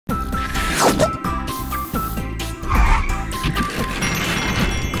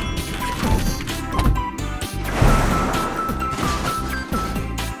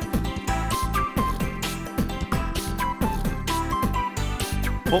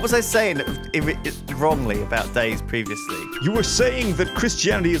What was I saying wrongly about days previously? You were saying that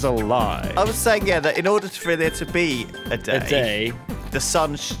Christianity is a lie. I was saying, yeah, that in order for there to be a day, the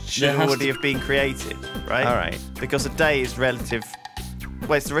sun should already have been created, right? All right. Because a day is relative.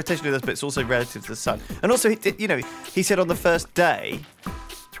 Well, it's the rotation of the Earth, but it's also relative to the sun. And also, he said on the first day.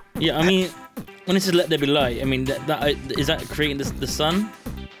 Yeah, I mean, when it says "let there be light," I mean is that creating the sun?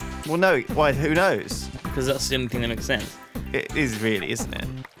 Well, no. Why? Who knows? Because that's the only thing that makes sense. It is really, isn't it?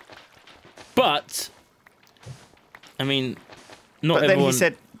 But I mean, not but everyone. Then he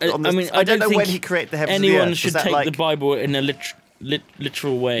said. I don't know think when he created the heavens and the earth. anyone should take the Bible in a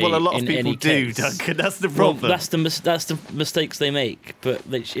literal way. Well, a lot of in people any do, case. Duncan. That's the problem. Well, that's the mistakes they make, but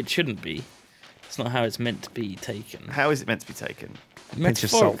it shouldn't be. It's not how it's meant to be taken. How is it meant to be taken? Pinch of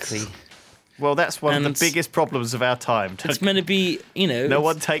salt. Well, that's one of the biggest problems of our time. It's meant to be, No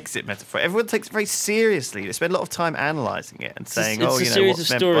one takes it metaphorically. Everyone takes it very seriously. They spend a lot of time analysing it and saying, it's a series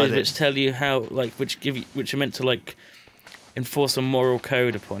what's of stories which tell you how, which are meant to enforce a moral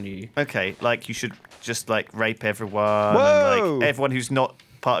code upon you. Okay, like you should just rape everyone, Whoa! and everyone who's not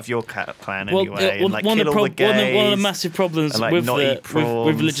part of your clan anyway, one of the massive problems and, with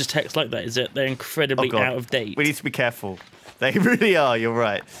religious texts like that is that they're incredibly out of date. We need to be careful. They really are. You're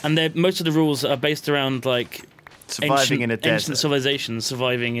right. And most of the rules are based around surviving in a desert. Ancient civilizations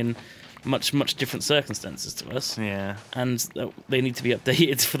surviving in much different circumstances to us. Yeah. And they need to be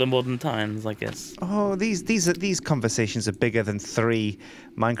updated for the modern times, I guess. Oh, these conversations are bigger than 3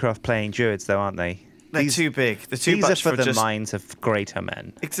 Minecraft playing druids, though, aren't they? They're too big. They're too much. These are for the minds of greater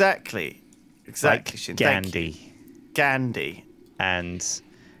men. Exactly. Like Gandhi. And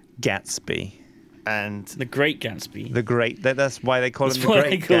Gatsby. And the Great Gatsby. That's why they call him the That's Great Gatsby. why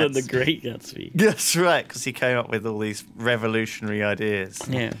they call him the Great Gatsby. That's right, because he came up with all these revolutionary ideas.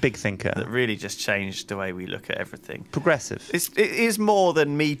 Yeah, big thinker that really just changed the way we look at everything. Progressive. It is more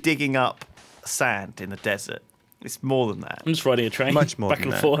than me digging up sand in the desert. It's more than that. I'm just riding a train. Much more back than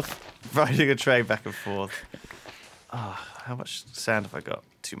and that. forth. Riding a train back and forth. How much sand have I got?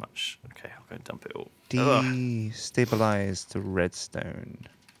 Too much. Okay, I'll go and dump it all. Destabilize the redstone.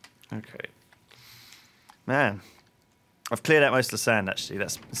 Okay. Man, I've cleared out most of the sand, actually.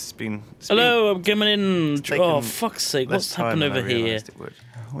 It's been Hello, I'm coming in. Oh, fuck's sake. What's happened over here?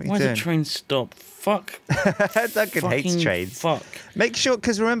 Why did the train stop? Fuck. Duncan hates trains. Fuck. Make sure,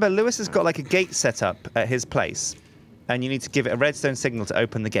 because remember, Lewis has got a gate set up at his place, and you need to give it a redstone signal to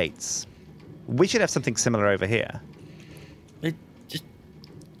open the gates. We should have something similar over here.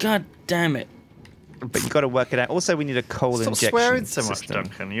 God damn it. But you've got to work it out. Also, we need a coal injection system. Stop swearing so much,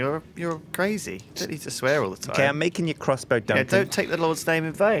 Duncan. You're crazy. You don't need to swear all the time. Okay, I'm making your crossbow, Duncan. Yeah, don't take the Lord's name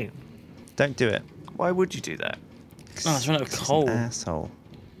in vain. Don't do it. Why would you do that? Oh, it's run out of coal. Asshole.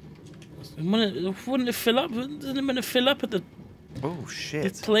 Wouldn't it fill up? Isn't it meant to fill up at the... Oh,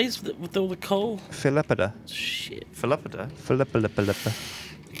 shit. The place with all the coal? Philippada. Shit. Philippada? Philippada.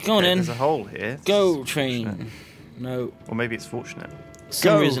 Go on in. There's a hole here. Go, train. No. Or maybe it's fortunate. For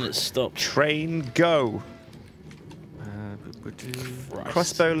some reason it stopped. Train, go.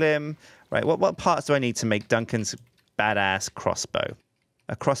 Crossbow limb. Right, what parts do I need to make Duncan's badass crossbow?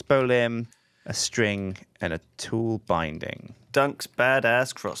 A crossbow limb, a string, and a tool binding. Dunk's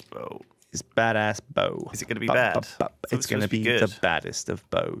badass crossbow. His badass bow. Is it going to be bad? It's going to be the baddest of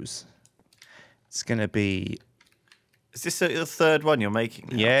bows. It's going to be... Is this the third one you're making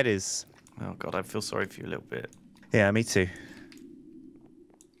now? Yeah, it is. Oh, God, I feel sorry for you a little bit. Yeah, me too.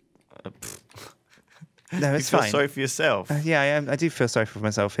 No, it's you feel fine. Sorry for yourself. Yeah, I do feel sorry for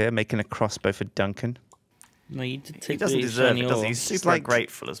myself here, making a crossbow for Duncan. No, you did take he doesn't deserve it, does he? He's super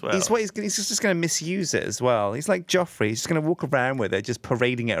ungrateful as well. He's just going to misuse it as well. He's like Joffrey. He's just going to walk around with it, just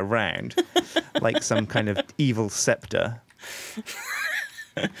parading it around like some kind of evil scepter.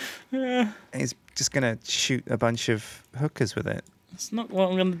 He's just going to shoot a bunch of hookers with it. That's not what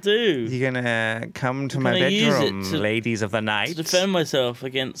I'm going to do. You're going to come to my bedroom, ladies of the night. To defend myself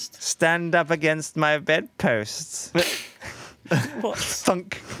against... Stand up against my bedposts. What?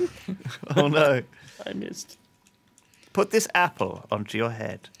 Thunk. Oh, no. I missed. Put this apple onto your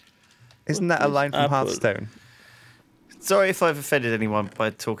head. Isn't that a line from Hearthstone? Sorry if I've offended anyone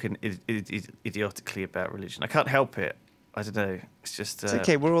by talking idiotically about religion. I can't help it. I don't know. It's just... It's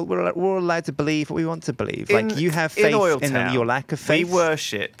okay. We're all allowed to believe what we want to believe. Like, you have faith in your lack of faith. We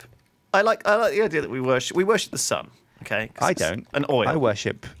worship... I like the idea that we worship the sun, okay? I don't. An oil. I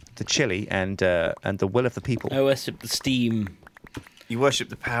worship the chili and the will of the people. I worship the steam. You worship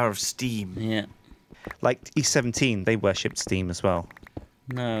the power of steam. Yeah. Like E17, they worshipped steam as well.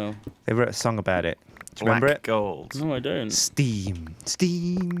 No. They wrote a song about it. Do you remember it? Gold. No, I don't. Steam.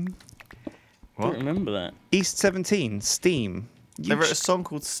 I don't remember that. East 17, Steam. They wrote a song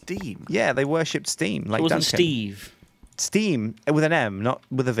called Steam. Yeah, they worshipped Steam. Like it wasn't Duncan. Steve. Steam with an M, not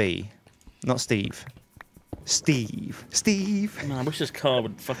with a V. Not Steve. Steve. Man, I wish this car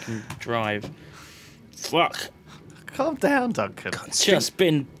would fucking drive. Fuck. Calm down, Duncan. It's just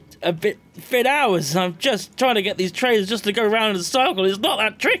been a bit hours. I'm just trying to get these trains just to go round in a circle. It's not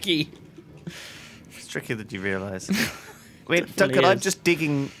that tricky. It's trickier than you realise. Wait, Duncan, I'm just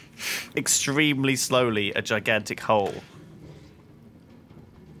digging extremely slowly a gigantic hole.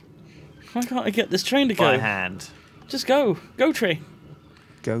 Why can't I get this train to go? By hand. Just go. Go train.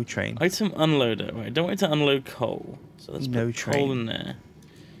 Go train. Item unloader. Right, I don't want it to unload coal. So let's put coal in there.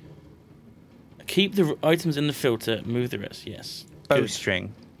 Keep the items in the filter. Move the rest. Yes.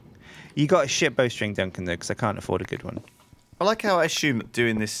 Bowstring. You got a shit bowstring, Duncan, though, because I can't afford a good one. I like how I assume that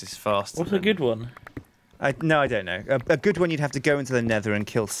doing this is faster. What's a good one? No, I don't know. A good one, you'd have to go into the nether and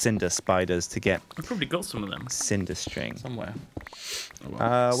kill cinder spiders to get... I've probably got some of them. Cinder string. Somewhere.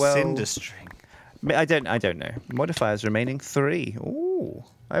 Well, cinder string. I don't know. Modifiers remaining 3. Ooh.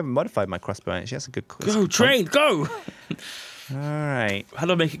 I haven't modified my crossbow, actually. That's a good... Go, train, go! All right. How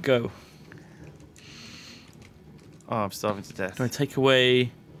do I make it go? Oh, I'm starving to death. Do I take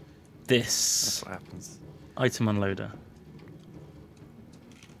away this? That's what happens. Item unloader.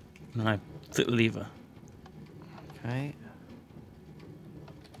 And I flip the lever. Okay.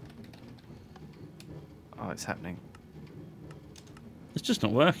 Oh, it's happening. It's just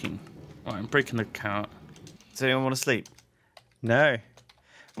not working. Alright, I'm breaking the cart. Does anyone want to sleep? No.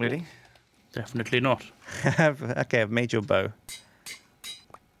 Really? Definitely not. Okay, I've made your bow.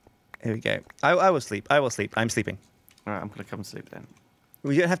 Here we go. I will sleep. I'm sleeping. All right, I'm going to come and sleep then.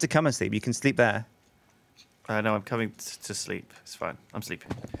 Well, you don't have to come and sleep. You can sleep there. No, I'm coming to sleep. It's fine. I'm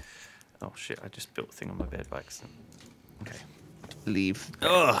sleeping. Oh, shit. I just built a thing on my bed by accident. Okay. Leave.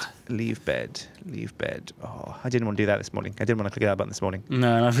 Ugh. Leave bed. Leave bed. Oh, I didn't want to do that this morning. I didn't want to click that button this morning.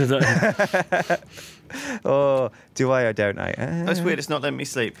 No, I've that. Oh, do I or don't I? That's weird. It's not letting me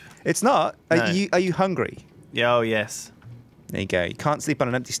sleep. It's not. No. Are you hungry? Yeah, oh, yes. There you go. You can't sleep on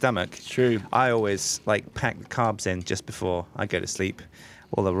an empty stomach. True. I always pack the carbs in just before I go to sleep.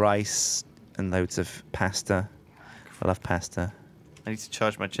 All the rice and loads of pasta. I love pasta. I need to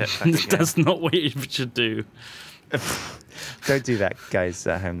charge my jetpack again. That's not what you should do. Don't do that, guys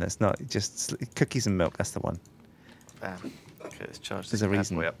at home. That's not just cookies and milk. That's the one. Bam. Okay, let's charge this There's a bad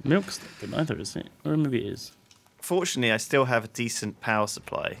reason. boy up. Milk's not good either, is it? Or maybe it is. Fortunately, I still have a decent power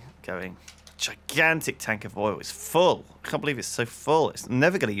supply going. Gigantic tank of oil is full. I can't believe it's so full. It's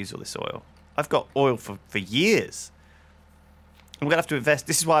never going to use all this oil. I've got oil for years. I'm going to have to invest.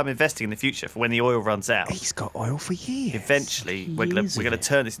 This is why I'm investing in the future for when the oil runs out. He's got oil for years. Eventually, we're going to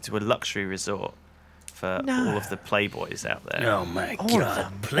turn this into a luxury resort for all of the playboys out there. Oh my All god, of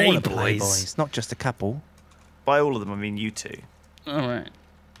them. Playboys. All the playboys. Not just a couple. By all of them, I mean you two. All right.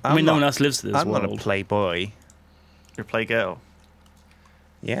 I mean, no one else lives in this I'm world. not a playboy. You're a playgirl.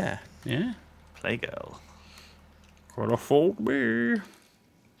 Yeah. Yeah. Playgirl. Gotta fold me.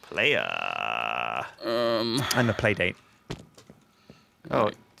 Player. I'm a playdate. Oh,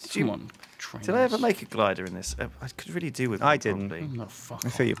 Right, come on. Did I ever make a glider in this? I could really do with one, I didn't. probably. Oh, fuck I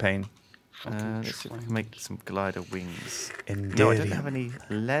feel your pain. Let's see if I can make some glider wings. Endearing. No, I don't have any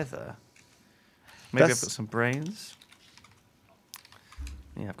leather. Maybe I've got some brains.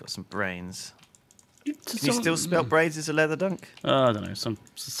 Yeah, I've got some brains. Can you still smell brains as a leather, Dunk? I don't know. Some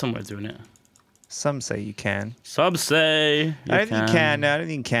way of doing it. Some say you can. Some say I don't think you can. No, I don't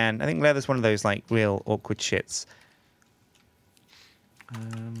think you can. I think leather's one of those real awkward shits.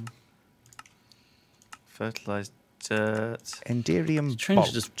 Fertilized dirt. Enderium Trains bolt.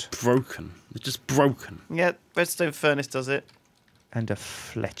 are just broken. They're just broken. Yeah, redstone furnace does it. And a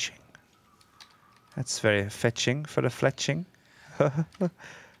fletching. That's very fetching for a fletching.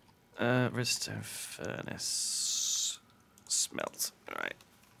 Redstone furnace. Smelt. All right.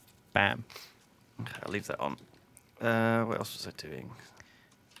 Bam. Okay, I'll leave that on. What else was I doing?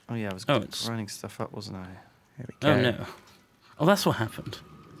 Oh yeah, I was grinding stuff up, wasn't I? Here we go. Oh no. Oh, that's what happened.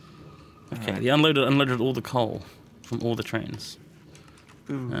 Okay, they unloaded all the coal from all the trains.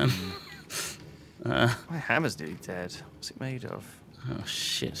 My hammer's nearly dead. What's it made of? Oh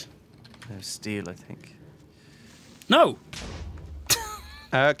shit. Steel, I think. No.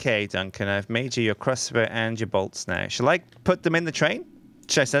 Okay, Duncan, I've made you your crossbow and your bolts now. Shall I put them in the train?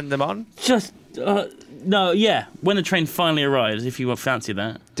 Should I send them on? Just no, yeah. When the train finally arrives, if you fancy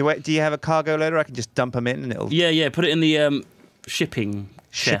that. Do you have a cargo loader? I can just dump them in and it'll... Yeah. Put it in the shipping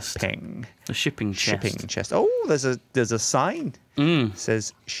chest. Shipping. The shipping chest. Shipping chest. Oh, there's a sign. It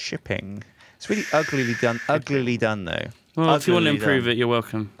says shipping. It's really uglily done though. Well, if you want to Uglily improve done. it, you're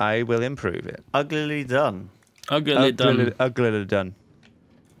welcome. I will improve it. Uglily done. I'll get it done. I'll get it done.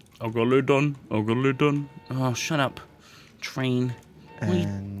 I'll get it done. I'll get it done. Oh, shut up. Train.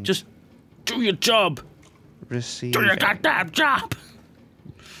 Just do your job. Receiving. Do your goddamn job.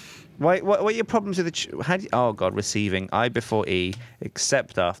 What are your problems with the... oh, God, receiving. I before E,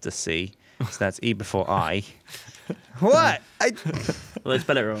 except after C. So that's E before I. What? Well, they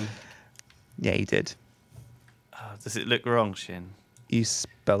spell it wrong. Yeah, you did. Does it look wrong, Shin? You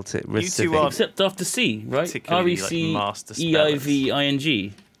spelt it You two are except after C, right? particularly, master spellers.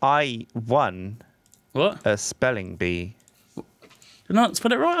 RECEIVING. I won What? a spelling bee. Did I not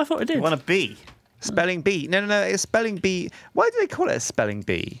spell it right? I thought I did. You want a B? Spelling bee. No, it's spelling bee. Why do they call it a spelling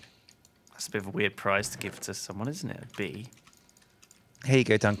bee? That's a bit of a weird prize to give to someone, isn't it? A B. Here you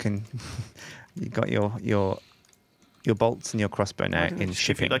go, Duncan. You got your bolts and your crossbow now in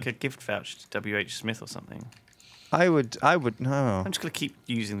shipping. Like a gift voucher to W.H. Smith or something. I would no. I'm just gonna keep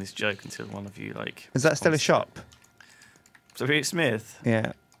using this joke until one of you like. Is that still a shop? W.H. Smith?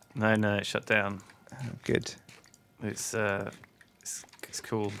 Yeah. No, it shut down. Oh, good. It's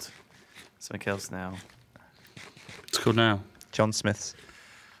called something else now. It's called now. John Smith's.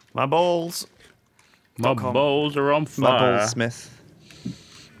 My balls. My balls are on fire. My balls, Smith.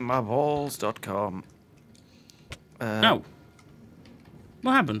 Myballs.com. No.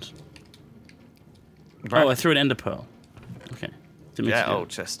 What happened? Right. Oh, I threw an ender pearl. Okay. Old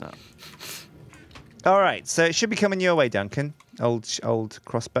chestnut. All right, so it should be coming your way, Duncan. Old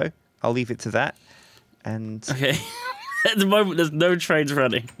crossbow. I'll leave it to that. And okay. At the moment, there's no trains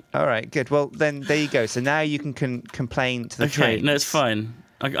running. All right, good. Well, then there you go. So now you can complain to the trains. Okay, no, it's fine.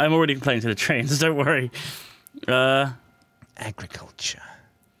 I'm already complaining to the trains. Don't worry. Agriculture.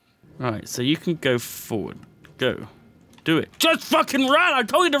 Right, so you can go forward. Go. Do it. Just fucking run! I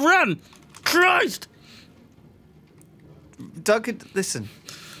told you to run! Christ! Duncan, listen.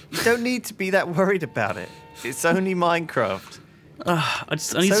 You don't need to be that worried about it. It's only Minecraft. I need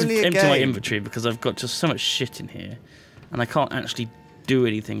to empty my inventory because I've got just so much shit in here. And I can't actually do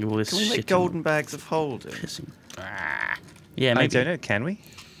anything with all this shit. Can we make golden bags of holding? Yeah, maybe. I don't know, can we?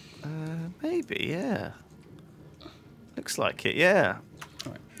 Maybe, yeah. Looks like it, yeah.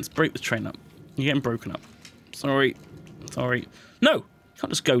 Alright, let's break the train up. You're getting broken up. Sorry. No! You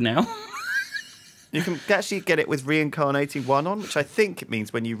can't just go now. You can actually get it with reincarnating one on, which I think it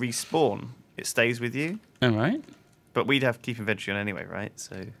means when you respawn, it stays with you. Alright. But we'd have to keep inventory on anyway, right?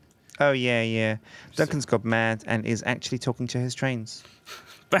 So. Oh, yeah. Duncan's got mad and is actually talking to his trains.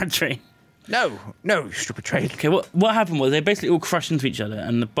 Bad train. No, stupid train. Okay, what happened was they basically all crashed into each other,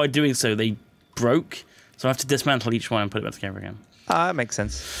 and by doing so, they broke. So I have to dismantle each one and put it back together again. That makes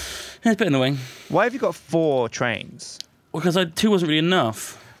sense. Yeah, it's a bit annoying. Why have you got 4 trains? Well, because 2 wasn't really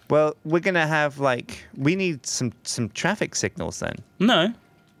enough. Well, we're going to have, we need some traffic signals then. No.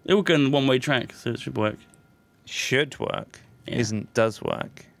 It will go in one-way track, so it should work. Should work. Yeah. Does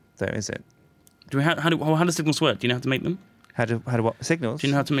work, though, is it? How do signals work? Do you know how to make them? How do what? Signals? Do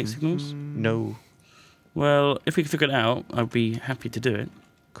you know how to make signals? No. Well, if we can figure it out, I'd be happy to do it.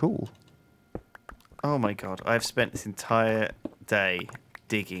 Cool. Oh my god, I've spent this entire day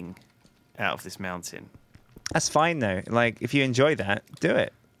digging out of this mountain. That's fine, though. If you enjoy that, do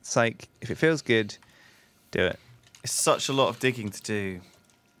it. It's if it feels good, do it. It's such a lot of digging to do.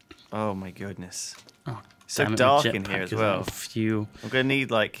 Oh my goodness. Oh, so dark in here as well. Fuel. I'm going to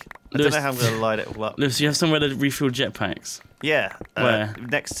need I don't know how I'm going to light it all up. Lewis, you have somewhere to refuel jetpacks? Yeah. Where?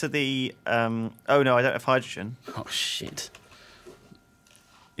 Next to the, oh no, I don't have hydrogen. Oh shit.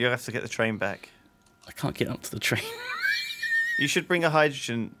 You'll have to get the train back. I can't get up to the train. You should bring a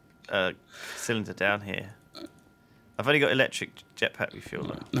hydrogen cylinder down here. I've only got electric jetpack refuel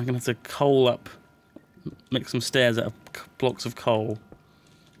though. I'm going to have to coal up, make some stairs out of blocks of coal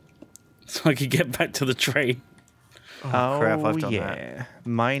so I can get back to the train. Oh crap, I've done that.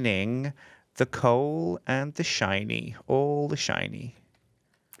 Mining the coal and the shiny. All the shiny.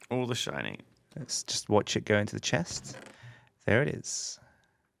 All the shiny. Let's just watch it go into the chest. There it is.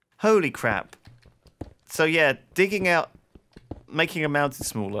 Holy crap. So yeah, digging out, making a mountain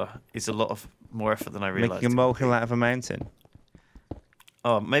smaller is a lot of more effort than I realised. Making a molehill out of a mountain.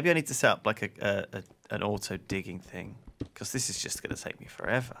 Oh, maybe I need to set up an auto digging thing because this is just going to take me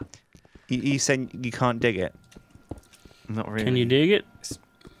forever. You said you can't dig it? Not really. Can you dig it?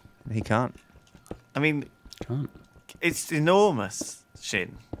 He can't. I mean, Can't. It's enormous,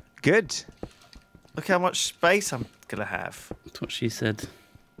 Shin. Good. Look how much space I'm going to have. That's what she said.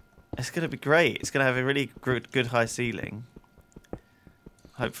 It's going to be great. It's going to have a really good high ceiling.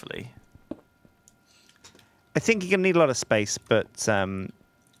 Hopefully. I think you're going to need a lot of space, but are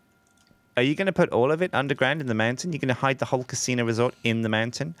you going to put all of it underground in the mountain? You're going to hide the whole casino resort in the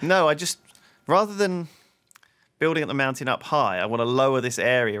mountain? No, I just, rather than building up the mountain up high, I want to lower this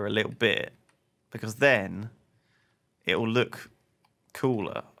area a little bit because then it will look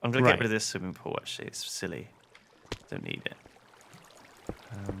cooler. I'm going to get rid of this swimming pool, actually. It's silly. Don't need it.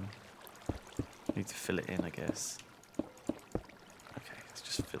 Need to fill it in, I guess. Okay, let's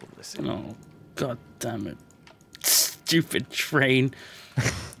just fill this in. Oh, god damn it. Stupid train.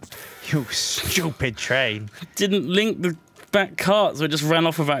 You stupid train. Didn't link the back cart, so it just ran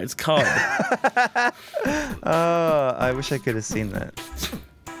off without its cart. Oh, I wish I could have seen that.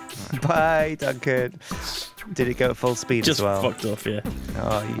 Bye, Duncan. Did it go at full speed Just as well? fucked off, yeah.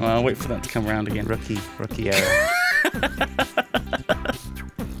 Oh, you Well, I'll wait for that to come around again. rookie error.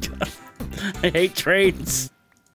 I hate trains.